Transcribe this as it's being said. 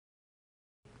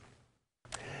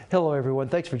Hello everyone,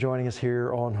 thanks for joining us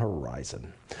here on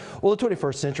Horizon. Well, the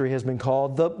 21st century has been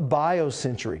called the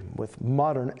biocentury, with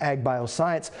modern ag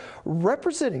bioscience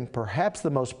representing perhaps the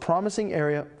most promising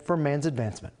area for man's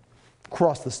advancement.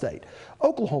 Across the state,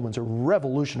 Oklahomans are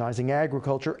revolutionizing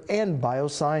agriculture and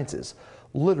biosciences,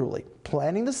 literally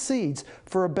planting the seeds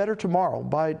for a better tomorrow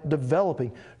by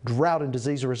developing drought and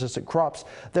disease-resistant crops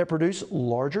that produce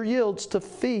larger yields to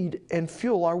feed and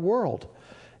fuel our world.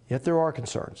 Yet there are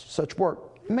concerns. Such work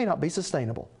may not be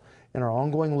sustainable. In our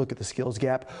ongoing look at the skills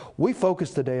gap, we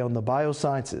focus today on the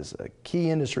biosciences, a key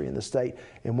industry in the state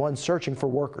and one searching for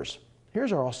workers.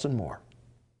 Here's our Austin Moore.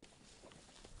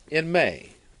 In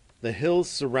May, the hills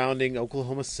surrounding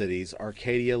Oklahoma City's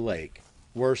Arcadia Lake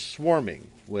were swarming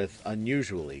with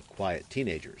unusually quiet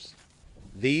teenagers.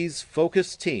 These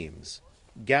focused teams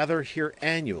gather here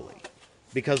annually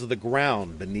because of the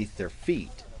ground beneath their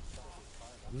feet.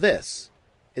 This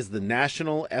is the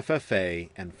National FFA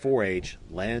and 4-H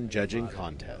Land Judging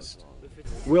Contest.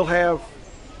 We'll have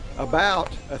about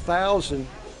 1,000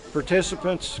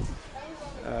 participants,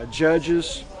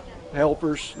 judges,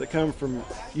 helpers that come from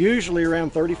usually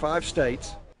around 35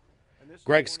 states.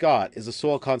 Greg Scott is a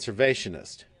soil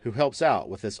conservationist who helps out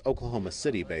with this Oklahoma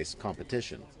City-based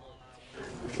competition.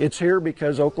 It's here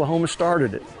because Oklahoma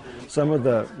started it. Some of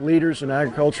the leaders in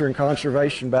agriculture and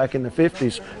conservation back in the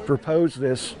 50s proposed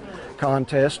this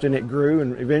contest, and it grew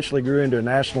and eventually grew into a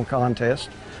national contest.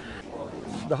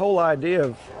 The whole idea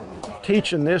of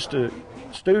teaching this to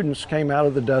students came out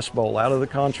of the Dust Bowl, out of the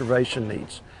conservation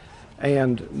needs.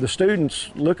 And the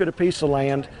students look at a piece of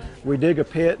land, we dig a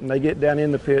pit, and they get down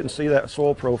in the pit and see that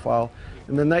soil profile,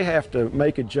 and then they have to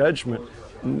make a judgment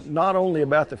not only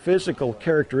about the physical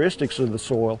characteristics of the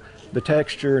soil, the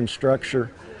texture and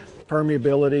structure,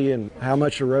 permeability, and how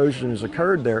much erosion has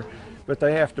occurred there, but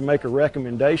they have to make a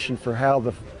recommendation for how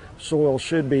the soil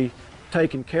should be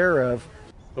taken care of.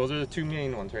 Those are the two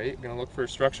main ones, right? You're going to look for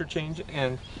structure change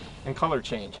and color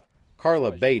change.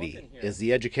 Carla Beatty is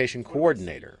the education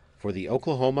coordinator for the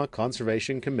Oklahoma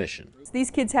Conservation Commission.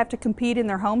 These kids have to compete in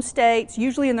their home states,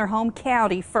 usually in their home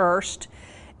county first,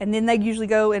 and then they usually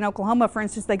go, in Oklahoma for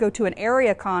instance, they go to an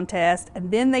area contest,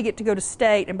 and then they get to go to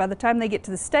state, and by the time they get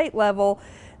to the state level,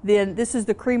 then this is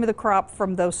the cream of the crop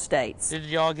from those states. Did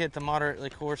y'all get the moderately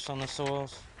coarse on the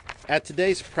soils? At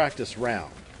today's practice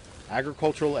round,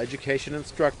 agricultural education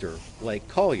instructor Blake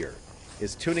Collier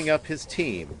is tuning up his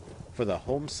team for the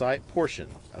home site portion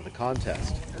of the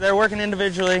contest. They're working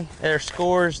individually. Their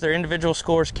individual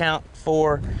scores count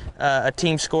for a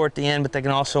team score at the end, but they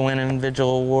can also win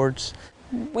individual awards.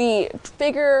 We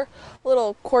figure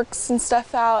little quirks and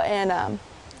stuff out, and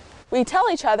we tell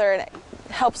each other, and it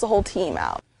helps the whole team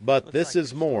out. But this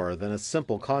is more than a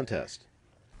simple contest.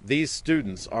 These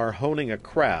students are honing a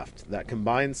craft that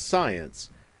combines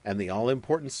science and the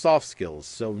all-important soft skills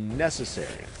so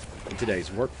necessary in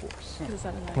today's workforce.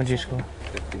 What'd you score?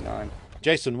 59.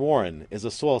 Jason Warren is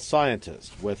a soil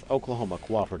scientist with Oklahoma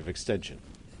Cooperative Extension.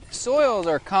 Soils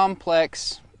are a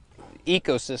complex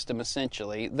ecosystem,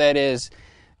 essentially, that is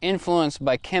influenced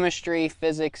by chemistry,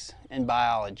 physics, and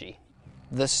biology.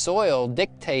 The soil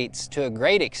dictates to a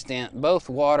great extent both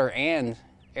water and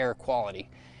air quality,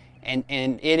 and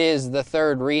it is the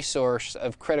third resource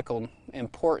of critical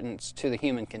importance to the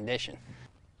human condition.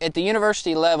 At the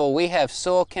university level, we have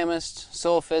soil chemists,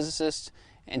 soil physicists,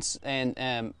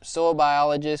 and soil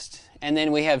biologists, and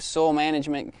then we have soil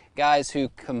management guys who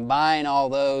combine all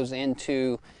those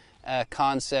into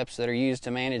concepts that are used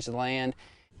to manage the land.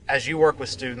 As you work with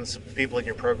students, people in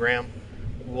your program,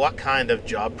 what kind of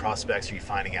job prospects are you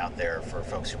finding out there for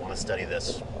folks who want to study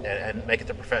this and make it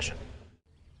their profession?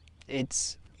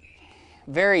 It's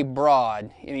very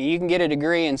broad. I mean, you can get a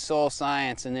degree in soil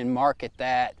science and then market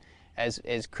that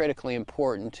as critically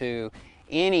important to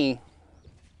any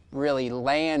really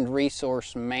land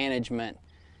resource management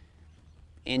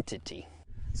entity.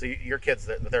 So your kids,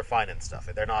 they're finding stuff.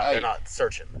 They're not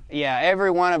searching. Yeah,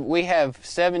 we have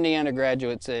 70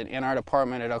 undergraduates in our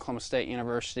department at Oklahoma State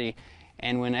University,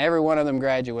 and when every one of them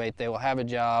graduate, they will have a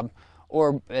job,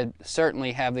 or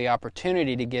certainly have the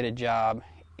opportunity to get a job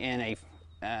in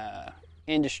a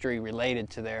industry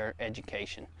related to their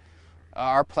education.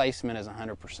 Our placement is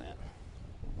 100%.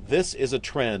 This is a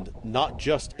trend not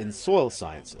just in soil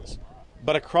sciences,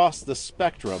 but across the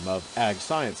spectrum of ag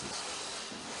sciences.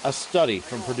 A study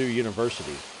from Purdue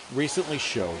University recently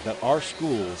showed that our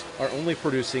schools are only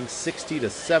producing 60 to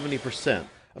 70%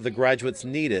 of the graduates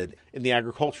needed in the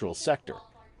agricultural sector.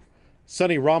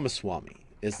 Sunny Ramaswamy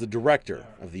is the director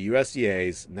of the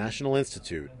USDA's National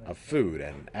Institute of Food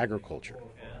and Agriculture.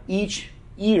 Each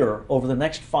year over the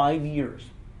next 5 years,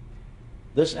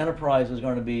 This enterprise is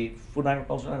going to be, food and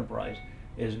agricultural enterprise,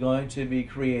 is going to be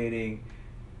creating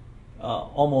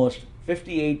almost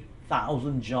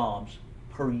 58,000 jobs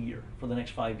per year for the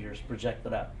next 5 years,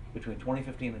 projected out between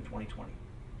 2015 and 2020.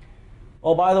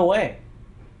 Oh, by the way,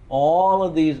 all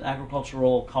of these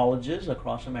agricultural colleges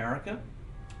across America,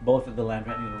 both at the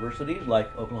land-grant universities like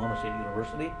Oklahoma State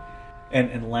University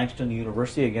and Langston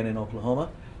University, again in Oklahoma,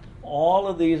 all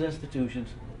of these institutions,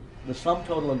 the sum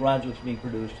total of graduates being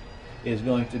produced is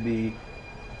going to be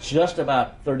just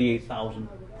about 38,000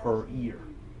 per year.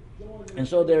 And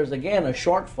so there's again a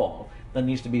shortfall that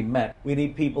needs to be met. We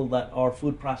need people that are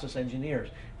food process engineers.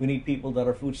 We need people that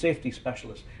are food safety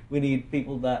specialists. We need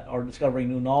people that are discovering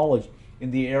new knowledge in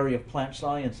the area of plant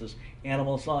sciences,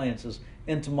 animal sciences,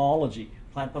 entomology,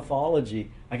 plant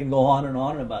pathology. I can go on and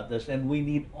on about this, and we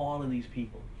need all of these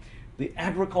people. The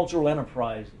agricultural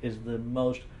enterprise is the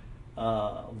most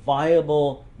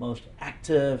viable, most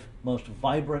active, most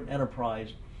vibrant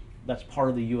enterprise that's part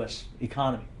of the U.S.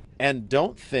 economy. And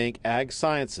don't think ag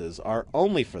sciences are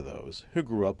only for those who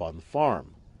grew up on the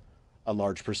farm. A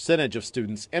large percentage of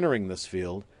students entering this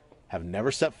field have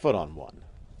never set foot on one.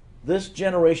 This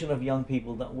generation of young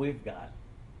people that we've got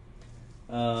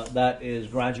that is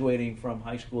graduating from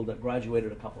high school, that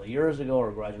graduated a couple of years ago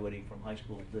or graduating from high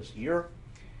school this year,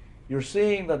 you're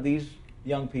seeing that these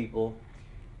young people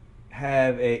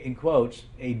have a, in quotes,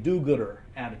 a do-gooder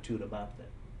attitude about them.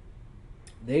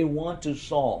 They want to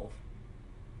solve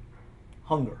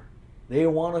hunger. They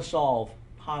want to solve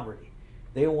poverty.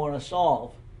 They want to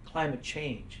solve climate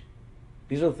change.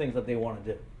 These are the things that they want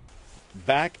to do.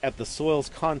 Back at the soils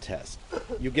contest,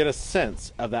 you get a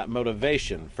sense of that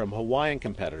motivation from Hawaiian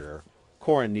competitor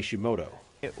Korin Nishimoto.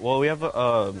 Well, we have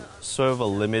sort of a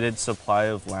limited supply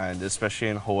of land, especially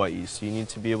in Hawaii, so you need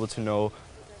to be able to know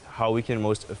how we can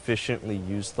most efficiently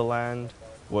use the land,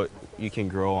 what you can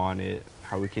grow on it,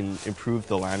 how we can improve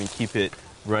the land and keep it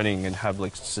running and have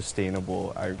like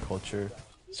sustainable agriculture.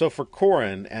 So for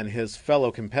Korin and his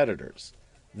fellow competitors,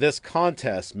 this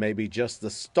contest may be just the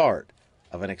start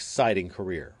of an exciting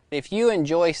career. If you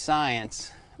enjoy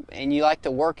science and you like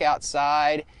to work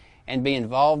outside and be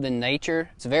involved in nature,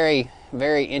 it's very,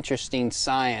 very interesting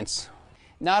science.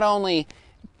 Not only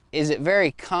is it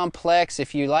very complex,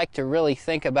 if you like to really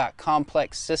think about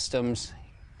complex systems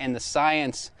and the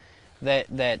science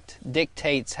that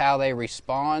dictates how they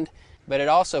respond, but it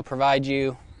also provides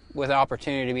you with an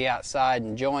opportunity to be outside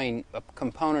enjoying a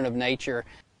component of nature.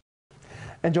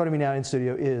 And joining me now in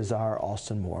studio is our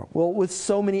Austin Moore. Well, with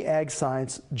so many ag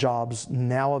science jobs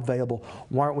now available,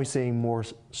 why aren't we seeing more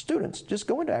students just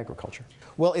go into agriculture?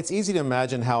 Well, it's easy to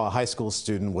imagine how a high school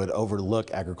student would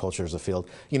overlook agriculture as a field.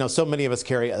 You know, so many of us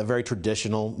carry a very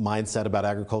traditional mindset about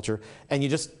agriculture, and you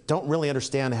just don't really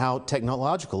understand how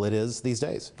technological it is these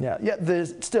days. Yeah,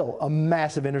 there's still a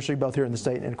massive industry both here in the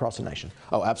state and across the nation.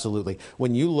 Oh, absolutely.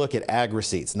 When you look at ag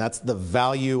receipts, and that's the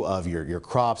value of your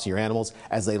crops, your animals,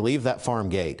 as they leave that farm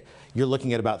gate, you're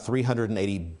looking at about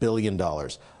 $380 billion.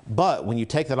 But when you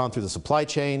take that on through the supply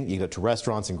chain, you go to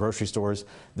restaurants and grocery stores,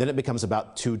 then it becomes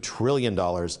about $2 trillion.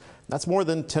 That's more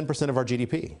than 10% of our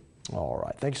GDP. All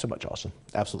right. Thank you so much, Austin.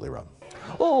 Absolutely, Rob.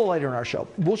 A little later in our show,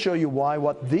 we'll show you why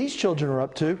what these children are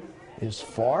up to is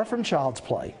far from child's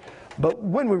play. But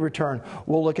when we return,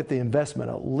 we'll look at the investment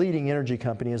a leading energy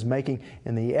company is making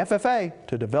in the FFA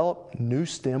to develop new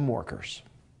STEM workers.